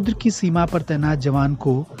 समुद्र की सीमा पर तैनात जवान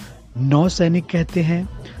को नौ सैनिक कहते हैं।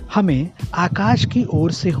 हमें आकाश की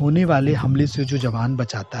ओर से होने वाले हमले से जो जवान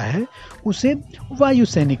बचाता है उसे वायु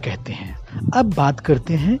सैनिक कहते हैं। अब बात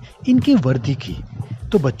करते हैं इनकी वर्दी की।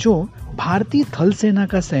 तो बच्चों भारतीय थल सेना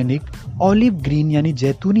का सैनिक ऑलिव ग्रीन यानी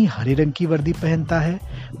जैतूनी हरे रंग की वर्दी पहनता है।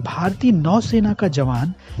 भारतीय नौसेना का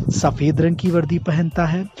जवान सफेद रंग की वर्दी पहनता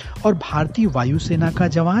है और भारतीय वायुसेना का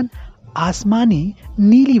जवान आसमानी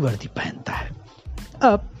नीली वर्दी पहनता है।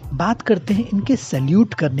 अब बात करते हैं इनके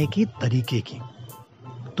सैल्यूट करने के तरीके की।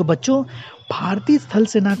 तो बच्चों, भारतीय स्थल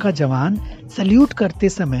सेना का जवान सैल्यूट करते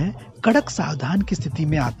समय कड़क सावधान की स्थिति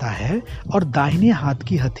में आता है और दाहिने हाथ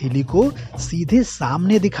की हथेली को सीधे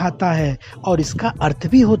सामने दिखाता है और इसका अर्थ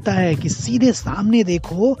भी होता है कि सीधे सामने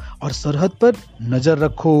देखो और सरहद पर नजर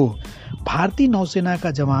रखो। भारतीय नौसेना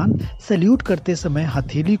का जवान सैल्यूट करते समय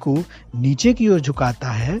हथेली को नीचे की ओर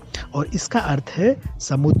झुकाता है और इसका अर्थ है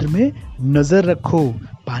समुद्र में नजर रखो,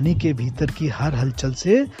 पानी के भीतर की हर हलचल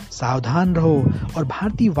से सावधान रहो। और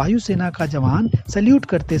भारतीय वायुसेना का जवान सैल्यूट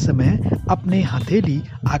करते समय अपने हथेली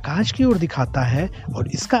आकाश की ओर दिखाता है और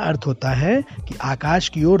इसका अर्थ होता है कि आकाश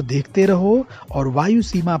की ओर देखते रहो और वायु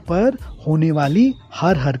सीमा पर होने वाली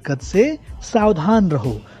हर हरकत से सावधान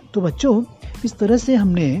रहो। तो बच्चों, इस तरह से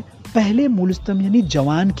हमने पहले मूल स्तंभ यानी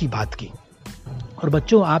जवान की बात की। और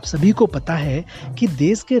बच्चों, आप सभी को पता है कि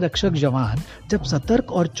देश के रक्षक जवान जब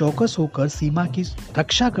सतर्क और चौकस होकर सीमा की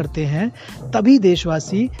रक्षा करते हैं तभी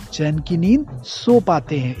देशवासी चैन की नींद सो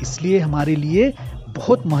पाते हैं, इसलिए हमारे लिए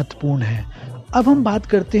बहुत महत्वपूर्ण है। अब हम बात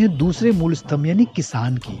करते हैं दूसरे मूल स्तंभ यानी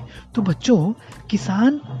किसान की। तो बच्चों,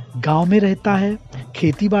 किसान गांव में रहता है,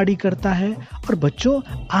 खेती बाड़ी करता है और बच्चों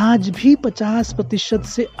आज भी 50%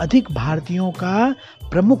 से अधिक भारतीयों का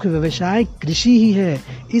प्रमुख व्यवसाय कृषि ही है,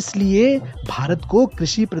 इसलिए भारत को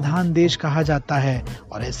कृषि प्रधान देश कहा जाता है।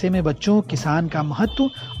 और ऐसे में बच्चों किसान का महत्व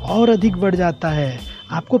और अधिक बढ़ जाता है।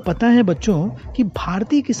 आपको पता है बच्चों कि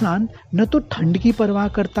भारतीय किसान न तो ठंड की परवाह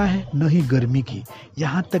करता है न ही गर्मी की,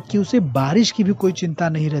 यहाँ तक कि उसे बारिश की भी कोई चिंता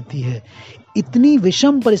नहीं रहती है। इतनी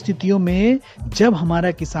विषम परिस्थितियों में जब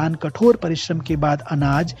हमारा किसान कठोर परिश्रम के बाद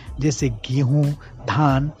अनाज जैसे गेहूं,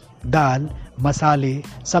 धान, दाल, मसाले,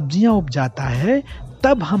 सब्जियां उपजाता है,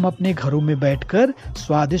 तब हम अपने घरों में बैठकर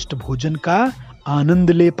स्वादिष्ट भोजन का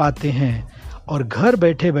आनंद ले पाते हैं। और घर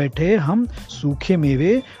बैठे बैठे हम सूखे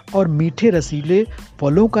मेवे और मीठे रसीले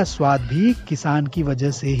फलों का स्वाद भी किसान की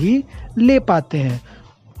वजह से ही ले पाते हैं।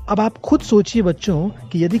 अब आप खुद सोचिए बच्चों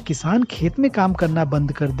कि यदि किसान खेत में काम करना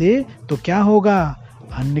बंद कर दे तो क्या होगा?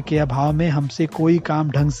 अन्न के अभाव में हमसे कोई काम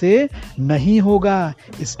ढंग से नहीं होगा,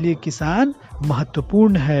 इसलिए किसान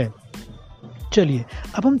महत्वपूर्ण है। चलिए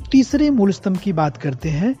अब हम तीसरे मूल स्तंभ की बात करते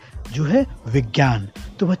हैं जो है विज्ञान।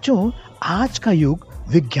 तो बच्चों, आज का युग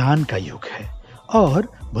विज्ञान का युग है और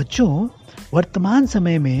बच्चों वर्तमान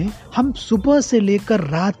समय में हम सुबह से लेकर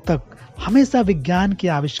रात तक हमेशा विज्ञान के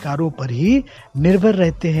आविष्कारों पर ही निर्भर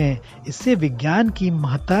रहते हैं। इससे विज्ञान की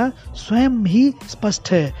महत्ता स्वयं ही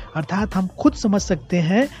स्पष्ट है, अर्थात हम खुद समझ सकते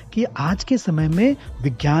हैं कि आज के समय में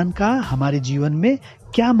विज्ञान का हमारे जीवन में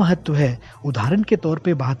क्या महत्व है। उदाहरण के तौर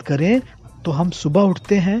पे बात करें तो हम सुबह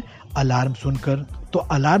उठते हैं अलार्म सुनकर, तो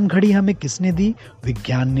अलार्म घड़ी हमें किसने दी?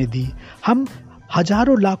 विज्ञान ने दी। हम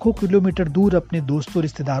हजारों लाखों किलोमीटर दूर अपने दोस्तों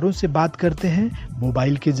रिश्तेदारों से बात करते हैं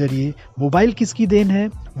मोबाइल के जरिए। मोबाइल किसकी देन है?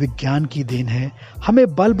 विज्ञान की देन है। हमें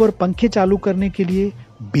बल्ब और पंखे चालू करने के लिए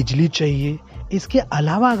बिजली चाहिए। इसके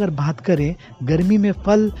अलावा अगर बात करें गर्मी में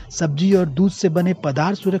फल, सब्जी और दूध से बने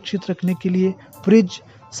पदार्थ सुरक्षित रखने के लिए फ्रिज,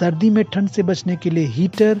 सर्दी में ठंड से बचने के लिए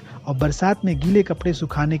हीटर और बरसात में गीले कपड़े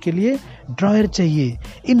सुखाने के लिए ड्रॉयर चाहिए।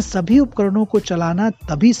 इन सभी उपकरणों को चलाना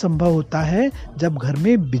तभी संभव होता है जब घर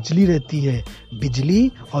में बिजली रहती है।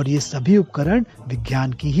 बिजली और ये सभी उपकरण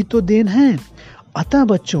विज्ञान की ही तो देन है। अतः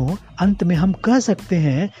बच्चों, अंत में हम कह सकते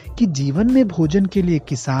हैं कि जीवन में भोजन के लिए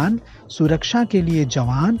किसान, सुरक्षा के लिए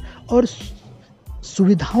जवान और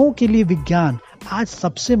सुविधाओं के लिए विज्ञान आज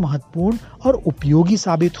सबसे महत्वपूर्ण और उपयोगी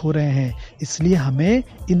साबित हो रहे हैं। इसलिए हमें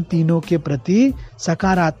इन तीनों के प्रति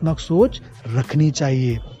सकारात्मक सोच रखनी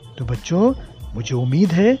चाहिए। तो बच्चों, मुझे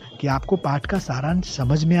उम्मीद है कि आपको पाठ का सारांश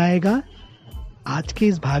समझ में आएगा। आज के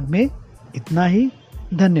इस भाग में इतना ही।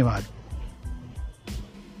 धन्यवाद।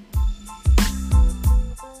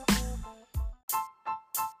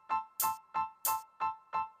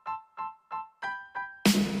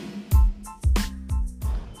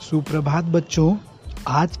 सुप्रभात बच्चों,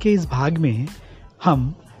 आज के इस भाग में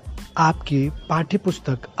हम आपके पाठ्य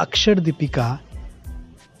पुस्तक अक्षर दीपिका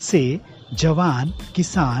से जवान,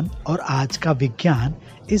 किसान और आज का विज्ञान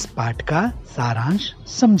इस पाठ का सारांश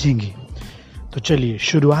समझेंगे। तो चलिए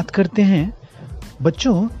शुरुआत करते हैं।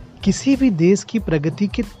 बच्चों, किसी भी देश की प्रगति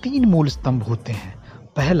के 3 मूल स्तंभ होते हैं।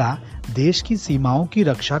 पहला, देश की सीमाओं की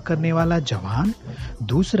रक्षा करने वाला जवान।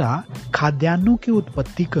 दूसरा, खाद्यान्नों की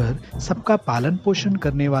उत्पत्ति कर सबका पालन पोषण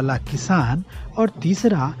करने वाला किसान। और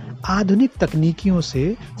तीसरा, आधुनिक तकनीकियों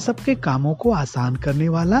से सबके कामों को आसान करने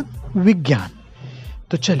वाला विज्ञान।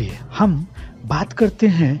 तो चलिए हम बात करते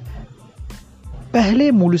हैं पहले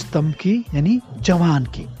मूल स्तंभ की, यानी जवान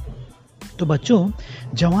की। तो बच्चों,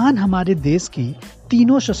 जवान हमारे देश की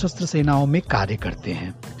तीनों सशस्त्र सेनाओं में कार्य करते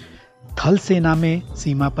हैं। थल सेना में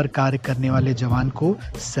सीमा पर कार्य करने वाले जवान को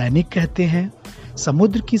सैनिक कहते हैं।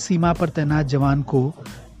 समुद्र की सीमा पर तैनात जवान को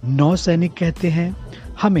नौ सैनिक कहते हैं।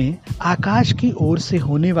 हमें आकाश की ओर से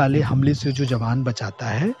होने वाले हमले से जो जवान बचाता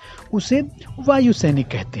है उसे वायु सैनिक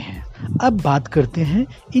कहते हैं। अब बात करते हैं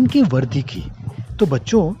इनकी वर्दी की। तो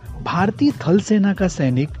बच्चों, भारतीय थल सेना का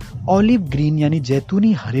सैनिक ऑलिव ग्रीन यानी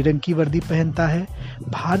जैतूनी हरे रंग की वर्दी पहनता है।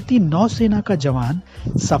 भारतीय नौसेना का जवान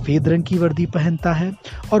सफेद रंग की वर्दी पहनता है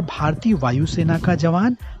और भारतीय वायुसेना का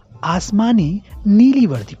जवान आसमानी नीली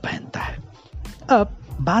वर्दी पहनता है। अब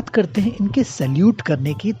बात करते हैं इनके सैल्यूट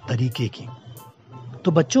करने के तरीके की।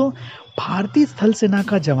 तो बच्चों, भारतीय स्थल सेना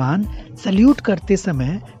का जवान सैल्यूट करते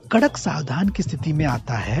समय कड़क सावधान की स्थिति में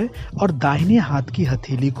आता है और दाहिने हाथ की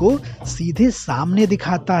हथेली को सीधे सामने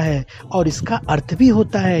दिखाता है, और इसका अर्थ भी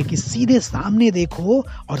होता है कि सीधे सामने देखो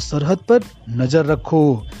और सरहद पर नजर रखो।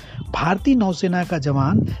 भारतीय नौसेना का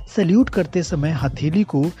जवान सैल्यूट करते समय हथेली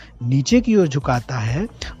को नीचे की ओर झुकाता है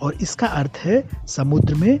और इसका अर्थ है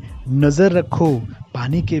समुद्र में नजर रखो,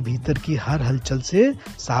 पानी के भीतर की हर हलचल से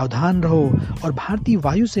सावधान रहो। और भारतीय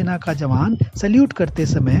वायुसेना का जवान सैल्यूट करते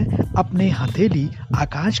समय अपने हथेली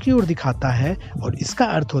आकाश की ओर दिखाता है और इसका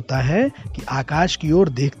अर्थ होता है कि आकाश की ओर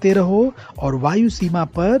देखते रहो और वायु सीमा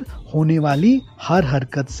पर होने वाली हर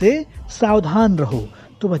हरकत से सावधान रहो।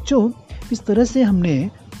 तो बच्चों, इस तरह से हमने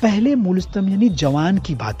पहले मूल स्तंभ यानी जवान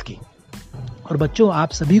की बात की। और बच्चों,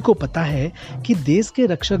 आप सभी को पता है कि देश के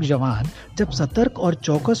रक्षक जवान जब सतर्क और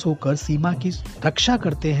चौकस होकर सीमा की रक्षा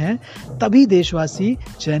करते हैं तभी देशवासी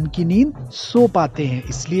चैन की नींद सो पाते हैं,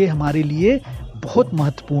 इसलिए हमारे लिए बहुत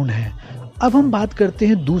महत्वपूर्ण है। अब हम बात करते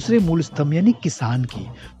हैं दूसरे मूल स्तंभ यानी किसान की।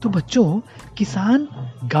 तो बच्चों, किसान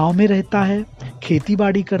गांव में रहता है, खेती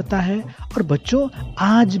बाड़ी करता है और बच्चों,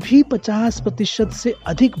 आज भी 50% से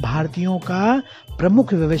अधिक भारतीयों का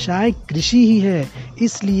प्रमुख व्यवसाय कृषि ही है,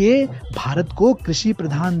 इसलिए भारत को कृषि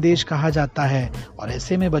प्रधान देश कहा जाता है। और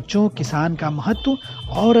ऐसे में बच्चों, किसान का महत्व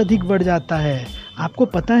और अधिक बढ़ जाता है। आपको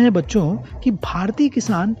पता है बच्चों कि भारतीय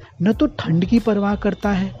किसान न तो ठंड की परवाह करता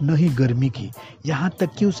है न ही गर्मी की, यहाँ तक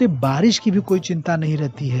कि उसे बारिश की भी कोई चिंता नहीं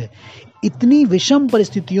रहती है। इतनी विषम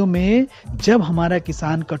परिस्थितियों में जब हमारा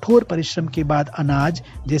किसान कठोर परिश्रम के बाद अनाज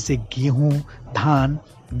जैसे गेहूं, धान,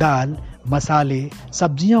 दाल, मसाले,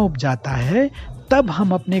 सब्जियां उपजाता है, तब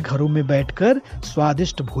हम अपने घरों में बैठकर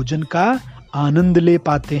स्वादिष्ट भोजन का आनंद ले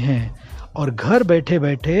पाते हैं। और घर बैठे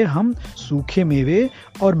बैठे हम सूखे मेवे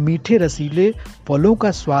और मीठे रसीले फलों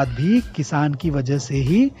का स्वाद भी किसान की वजह से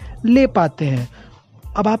ही ले पाते हैं।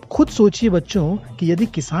 अब आप खुद सोचिए बच्चों कि यदि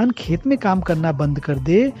किसान खेत में काम करना बंद कर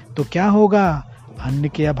दे तो क्या होगा? अन्न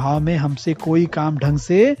के अभाव में हमसे कोई काम ढंग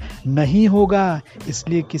से नहीं होगा,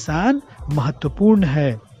 इसलिए किसान महत्वपूर्ण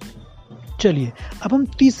है। चलिए अब हम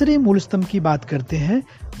तीसरे मूल स्तंभ की बात करते हैं,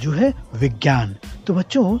 जो है विज्ञान। तो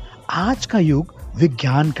बच्चों, आज का युग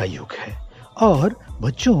विज्ञान का युग है और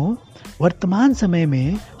बच्चों, वर्तमान समय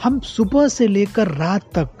में हम सुबह से लेकर रात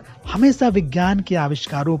तक हमेशा विज्ञान के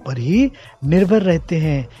आविष्कारों पर ही निर्भर रहते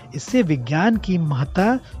हैं। इससे विज्ञान की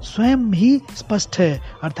महत्ता स्वयं ही स्पष्ट है,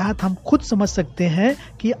 अर्थात हम खुद समझ सकते हैं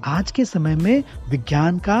कि आज के समय में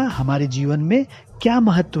विज्ञान का हमारे जीवन में क्या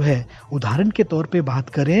महत्व है। उदाहरण के तौर पे बात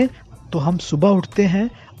करें तो हम सुबह उठते हैं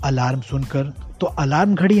अलार्म सुनकर, तो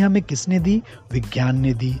अलार्म घड़ी हमें किसने दी? विज्ञान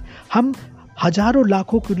ने दी। हम हजारों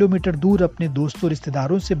लाखों किलोमीटर दूर अपने दोस्तों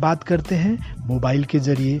रिश्तेदारों से बात करते हैं मोबाइल के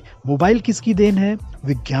जरिए। मोबाइल किसकी देन है?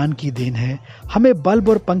 विज्ञान की देन है। हमें बल्ब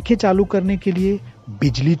और पंखे चालू करने के लिए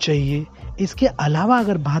बिजली चाहिए। इसके अलावा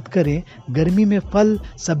अगर बात करें, गर्मी में फल,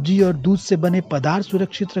 सब्जी और दूध से बने पदार्थ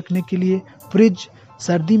सुरक्षित रखने के लिए फ्रिज,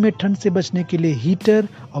 सर्दी में ठंड से बचने के लिए हीटर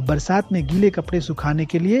और बरसात में गीले कपड़े सुखाने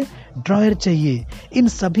के लिए ड्रॉयर चाहिए। इन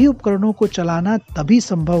सभी उपकरणों को चलाना तभी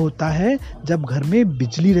संभव होता है जब घर में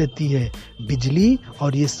बिजली रहती है। बिजली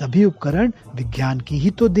और ये सभी उपकरण विज्ञान की ही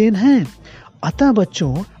तो देन है। अतः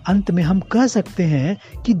बच्चों, अंत में हम कह सकते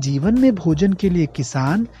हैं कि जीवन में भोजन के लिए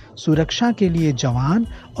किसान, सुरक्षा के लिए जवान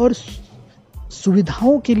और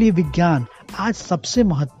सुविधाओं के लिए विज्ञान आज सबसे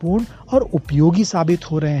महत्वपूर्ण और उपयोगी साबित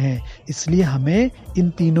हो रहे हैं। इसलिए हमें इन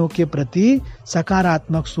तीनों के प्रति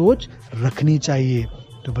सकारात्मक सोच रखनी चाहिए।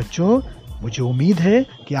 तो बच्चों, मुझे उम्मीद है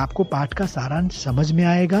कि आपको पाठ का सारांश समझ में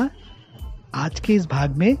आएगा। आज के इस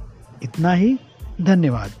भाग में इतना ही।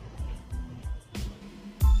 धन्यवाद।